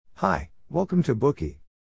Hi, welcome to Bookey.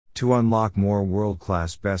 To unlock more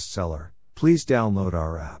world-class bestseller, please download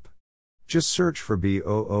our app. Just search for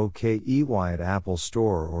Bookey at Apple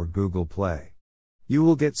Store or Google Play. You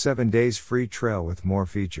will get 7 days free trial with more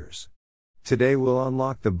features. Today we'll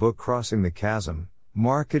unlock the book Crossing the Chasm,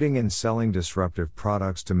 Marketing and Selling Disruptive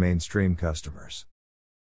Products to Mainstream Customers.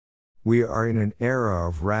 We are in an era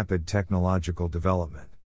of rapid technological development.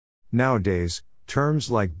 Nowadays,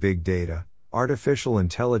 terms like big data, artificial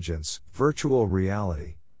intelligence, virtual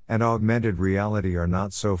reality, and augmented reality are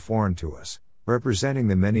not so foreign to us, representing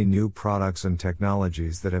the many new products and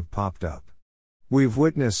technologies that have popped up. We've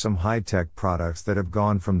witnessed some high-tech products that have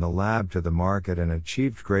gone from the lab to the market and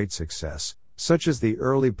achieved great success, such as the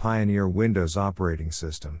early pioneer Windows operating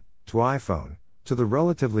system, to iPhone, to the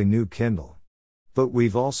relatively new Kindle. But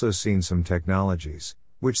we've also seen some technologies,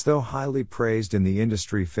 which though highly praised in the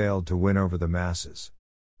industry failed to win over the masses.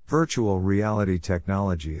 Virtual reality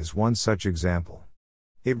technology is one such example.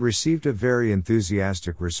 It received a very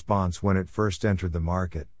enthusiastic response when it first entered the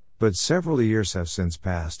market, but several years have since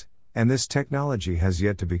passed, and this technology has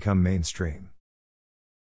yet to become mainstream.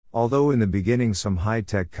 Although in the beginning some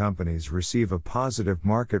high-tech companies receive a positive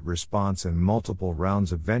market response and multiple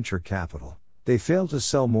rounds of venture capital, they fail to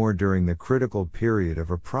sell more during the critical period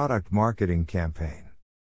of a product marketing campaign.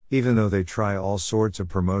 Even though they try all sorts of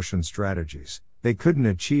promotion strategies, they couldn't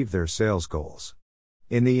achieve their sales goals.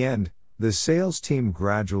 In the end, the sales team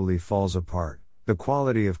gradually falls apart, the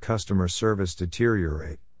quality of customer service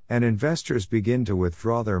deteriorate, and investors begin to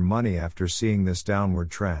withdraw their money after seeing this downward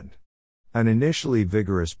trend. An initially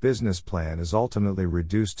vigorous business plan is ultimately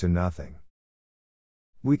reduced to nothing.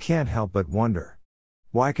 We can't help but wonder.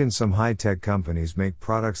 Why can some high-tech companies make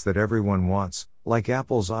products that everyone wants, like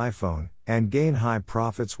Apple's iPhone, and gain high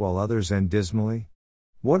profits while others end dismally?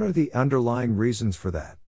 What are the underlying reasons for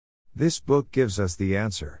that? This book gives us the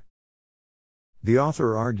answer. The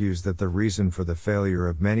author argues that the reason for the failure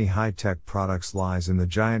of many high-tech products lies in the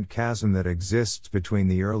giant chasm that exists between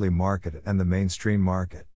the early market and the mainstream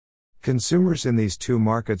market. Consumers in these two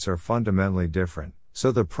markets are fundamentally different,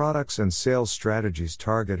 so the products and sales strategies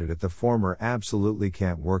targeted at the former absolutely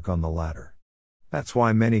can't work on the latter. That's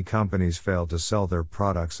why many companies fail to sell their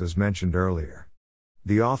products as mentioned earlier.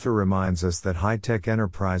 The author reminds us that high-tech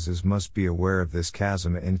enterprises must be aware of this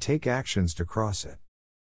chasm and take actions to cross it.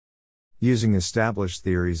 Using established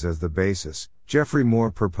theories as the basis, Geoffrey Moore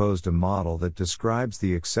proposed a model that describes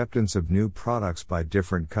the acceptance of new products by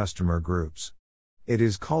different customer groups. It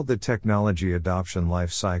is called the technology adoption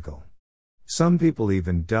life cycle. Some people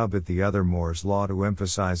even dub it the other Moore's Law to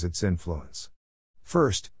emphasize its influence.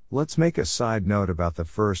 First, let's make a side note about the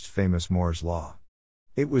first famous Moore's Law.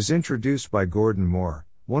 It was introduced by Gordon Moore,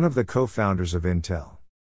 one of the co-founders of Intel.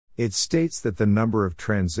 It states that the number of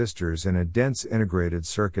transistors in a dense integrated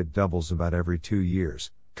circuit doubles about every 2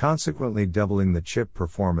 years, consequently doubling the chip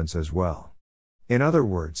performance as well. In other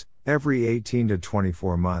words, every 18 to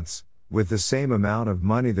 24 months, with the same amount of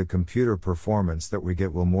money the computer performance that we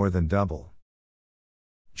get will more than double.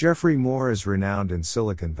 Geoffrey Moore is renowned in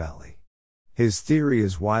Silicon Valley. His theory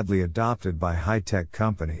is widely adopted by high-tech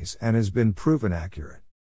companies and has been proven accurate.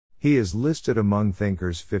 He is listed among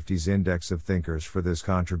Thinkers 50's Index of Thinkers for this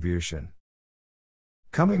contribution.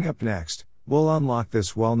 Coming up next, we'll unlock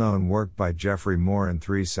this well-known work by Geoffrey Moore in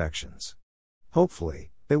 3 sections.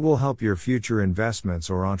 Hopefully, it will help your future investments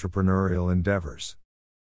or entrepreneurial endeavors.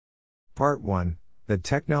 Part 1, the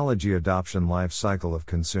technology adoption life cycle of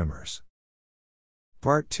consumers.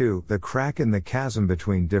 Part 2, the crack in the chasm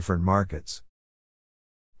between different markets.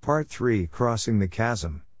 Part 3, crossing the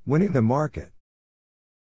chasm, winning the market.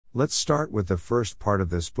 Let's start with the first part of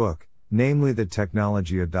this book, namely the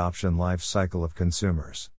technology adoption life cycle of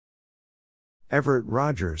consumers. Everett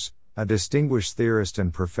Rogers, a distinguished theorist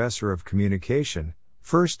and professor of communication,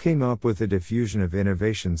 first came up with the diffusion of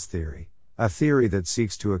innovations theory, a theory that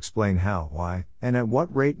seeks to explain how, why, and at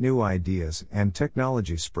what rate new ideas and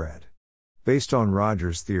technology spread. Based on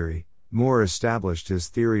Rogers' theory, Moore established his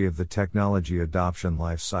theory of the technology adoption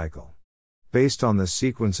life cycle. Based on the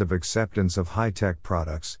sequence of acceptance of high-tech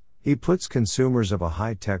products, he puts consumers of a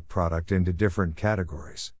high-tech product into different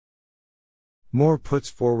categories. Moore puts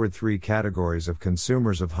forward 3 categories of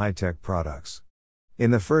consumers of high-tech products.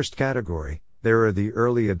 In the first category, there are the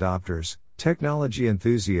early adopters, technology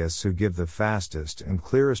enthusiasts who give the fastest and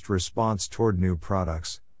clearest response toward new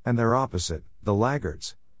products, and their opposite, the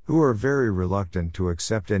laggards, who are very reluctant to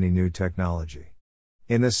accept any new technology.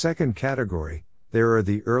 In the second category, there are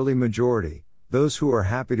the early majority, those who are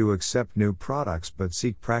happy to accept new products but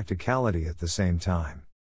seek practicality at the same time.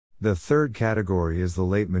 The third category is the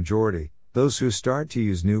late majority, those who start to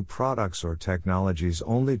use new products or technologies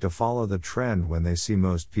only to follow the trend when they see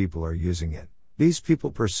most people are using it. These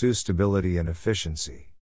people pursue stability and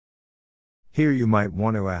efficiency. Here you might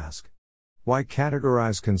want to ask, why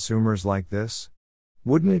categorize consumers like this?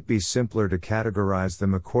 Wouldn't it be simpler to categorize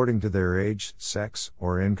them according to their age, sex,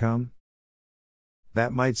 or income?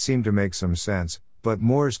 That might seem to make some sense, but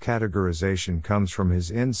Moore's categorization comes from his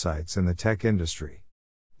insights in the tech industry.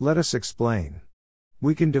 Let us explain.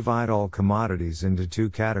 We can divide all commodities into two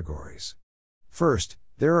categories. First,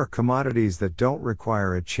 there are commodities that don't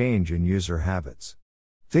require a change in user habits.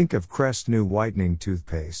 Think of Crest's new whitening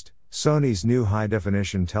toothpaste, Sony's new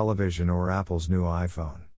high-definition television, or Apple's new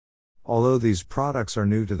iPhone. Although these products are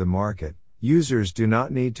new to the market, users do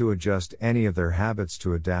not need to adjust any of their habits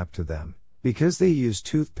to adapt to them, because they use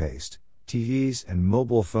toothpaste, TVs, and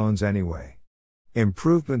mobile phones anyway.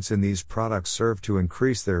 Improvements in these products serve to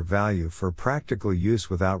increase their value for practical use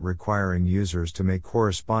without requiring users to make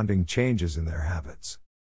corresponding changes in their habits.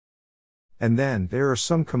 And then, there are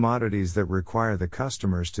some commodities that require the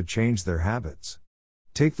customers to change their habits.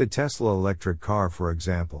 Take the Tesla electric car for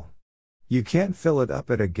example. You can't fill it up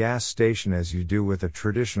at a gas station as you do with a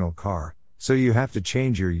traditional car, so you have to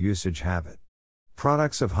change your usage habit.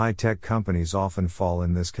 Products of high-tech companies often fall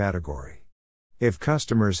in this category. If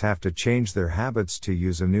customers have to change their habits to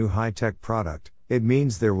use a new high-tech product, it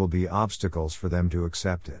means there will be obstacles for them to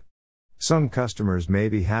accept it. Some customers may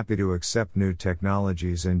be happy to accept new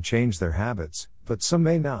technologies and change their habits, but some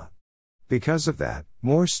may not. Because of that,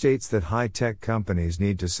 Moore states that high-tech companies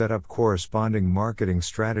need to set up corresponding marketing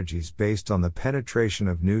strategies based on the penetration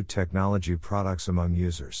of new technology products among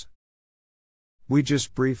users. We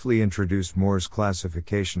just briefly introduced Moore's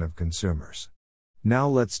classification of consumers. Now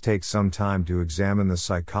let's take some time to examine the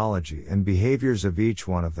psychology and behaviors of each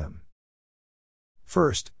one of them.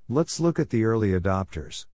 First, let's look at the early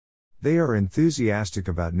adopters. They are enthusiastic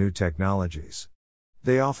about new technologies.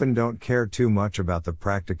 They often don't care too much about the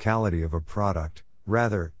practicality of a product,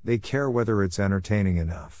 rather, they care whether it's entertaining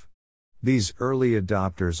enough. These early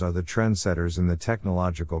adopters are the trendsetters in the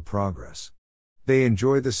technological progress. They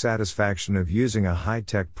enjoy the satisfaction of using a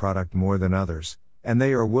high-tech product more than others, and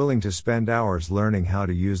they are willing to spend hours learning how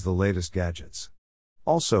to use the latest gadgets.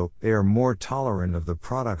 Also, they are more tolerant of the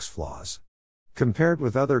product's flaws. Compared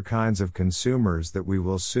with other kinds of consumers that we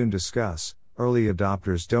will soon discuss, early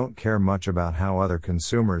adopters don't care much about how other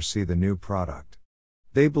consumers see the new product.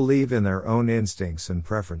 They believe in their own instincts and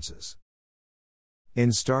preferences.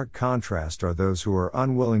 In stark contrast are those who are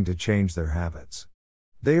unwilling to change their habits.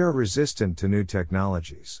 They are resistant to new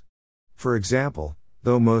technologies. For example,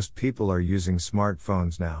 though most people are using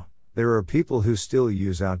smartphones now, there are people who still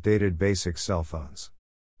use outdated basic cell phones.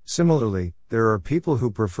 Similarly, there are people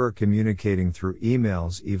who prefer communicating through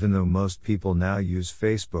emails even though most people now use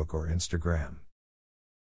Facebook or Instagram.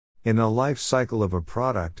 In the life cycle of a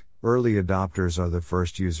product, early adopters are the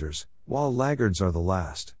first users, while laggards are the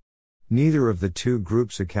last. Neither of the two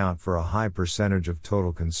groups account for a high percentage of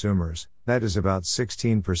total consumers, that is about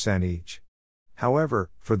 16% each. However,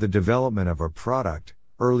 for the development of a product,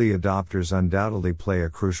 early adopters undoubtedly play a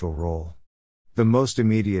crucial role. The most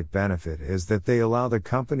immediate benefit is that they allow the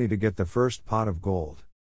company to get the first pot of gold.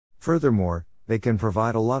 Furthermore, they can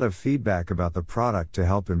provide a lot of feedback about the product to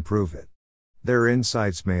help improve it. Their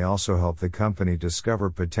insights may also help the company discover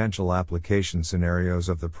potential application scenarios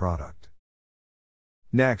of the product.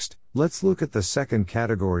 Next, let's look at the second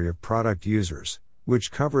category of product users,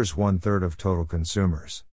 which covers 1/3 of total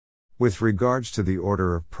consumers. With regards to the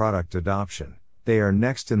order of product adoption, they are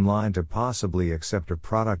next in line to possibly accept a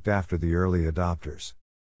product after the early adopters.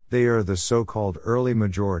 They are the so-called early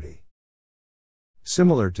majority.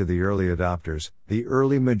 Similar to the early adopters, the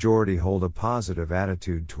early majority hold a positive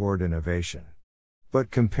attitude toward innovation. But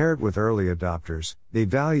compared with early adopters, they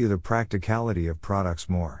value the practicality of products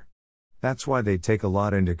more. That's why they take a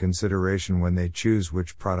lot into consideration when they choose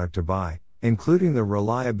which product to buy, including the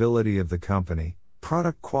reliability of the company,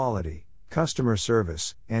 product quality, customer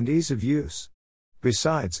service, and ease of use.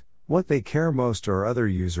 Besides, what they care most are other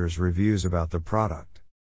users' reviews about the product.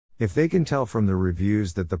 If they can tell from the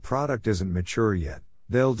reviews that the product isn't mature yet,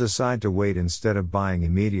 they'll decide to wait instead of buying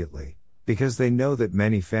immediately, because they know that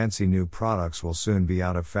many fancy new products will soon be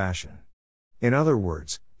out of fashion. In other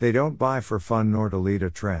words, they don't buy for fun nor to lead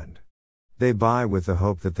a trend. They buy with the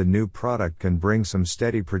hope that the new product can bring some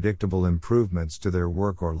steady, predictable improvements to their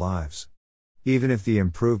work or lives. Even if the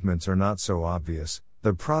improvements are not so obvious,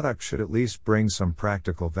 the product should at least bring some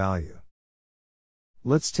practical value.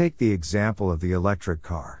 Let's take the example of the electric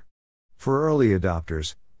car. For early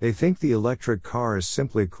adopters, they think the electric car is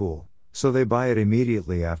simply cool, so they buy it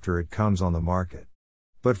immediately after it comes on the market.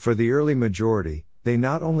 But for the early majority, they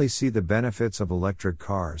not only see the benefits of electric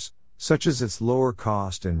cars, such as its lower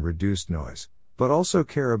cost and reduced noise, but also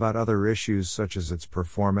care about other issues such as its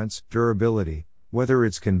performance, durability, whether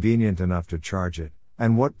it's convenient enough to charge it,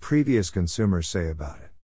 and what previous consumers say about it.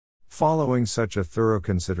 Following such a thorough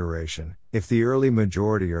consideration, if the early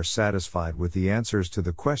majority are satisfied with the answers to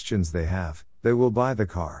the questions they have, they will buy the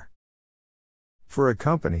car. For a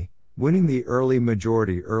company, winning the early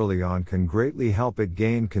majority early on can greatly help it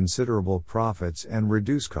gain considerable profits and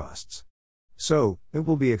reduce costs. So, it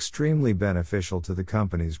will be extremely beneficial to the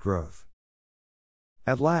company's growth.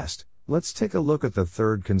 At last, let's take a look at the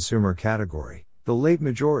third consumer category, the late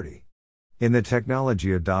majority. In the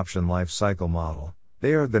technology adoption life cycle model,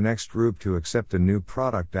 they are the next group to accept a new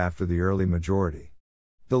product after the early majority.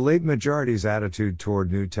 The late majority's attitude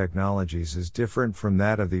toward new technologies is different from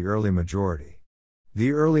that of the early majority.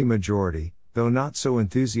 The early majority, though not so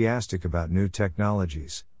enthusiastic about new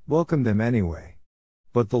technologies, welcome them anyway.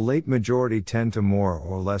 But the late majority tend to more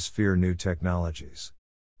or less fear new technologies.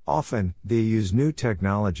 Often, they use new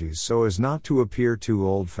technologies so as not to appear too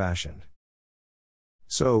old-fashioned.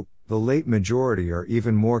 So, the late majority are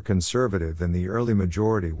even more conservative than the early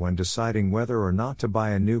majority when deciding whether or not to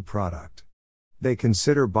buy a new product. They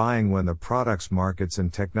consider buying when the product's markets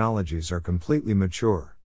and technologies are completely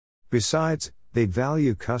mature. Besides, they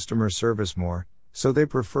value customer service more, so they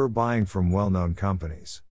prefer buying from well-known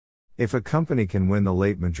companies. If a company can win the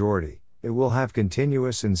late majority, it will have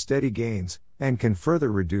continuous and steady gains, and can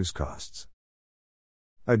further reduce costs.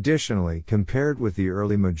 Additionally, compared with the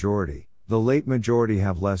early majority, the late majority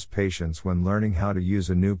have less patience when learning how to use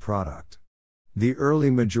a new product. The early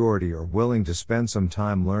majority are willing to spend some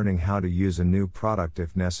time learning how to use a new product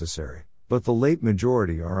if necessary, but the late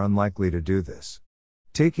majority are unlikely to do this.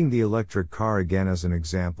 Taking the electric car again as an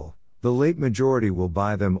example, the late majority will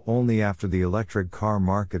buy them only after the electric car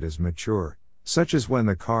market is mature, such as when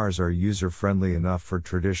the cars are user-friendly enough for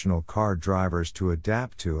traditional car drivers to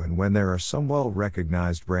adapt to and when there are some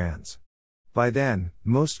well-recognized brands. By then,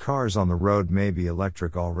 most cars on the road may be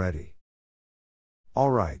electric already.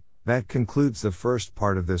 Alright, that concludes the first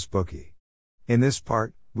part of this bookie. In this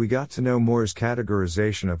part, we got to know Moore's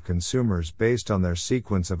categorization of consumers based on their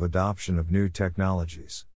sequence of adoption of new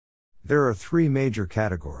technologies. There are three major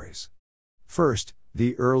categories. First,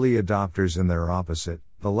 the early adopters and their opposite,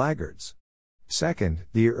 the laggards. Second,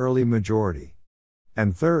 the early majority.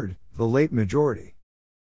 And third, the late majority.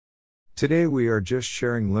 Today we are just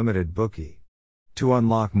sharing limited bookie. To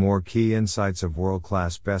unlock more key insights of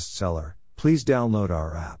world-class bestseller, please download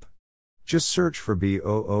our app. Just search for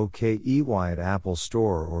BOOKEY at Apple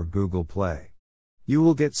Store or Google Play. You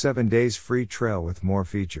will get 7 days free trial with more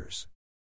features.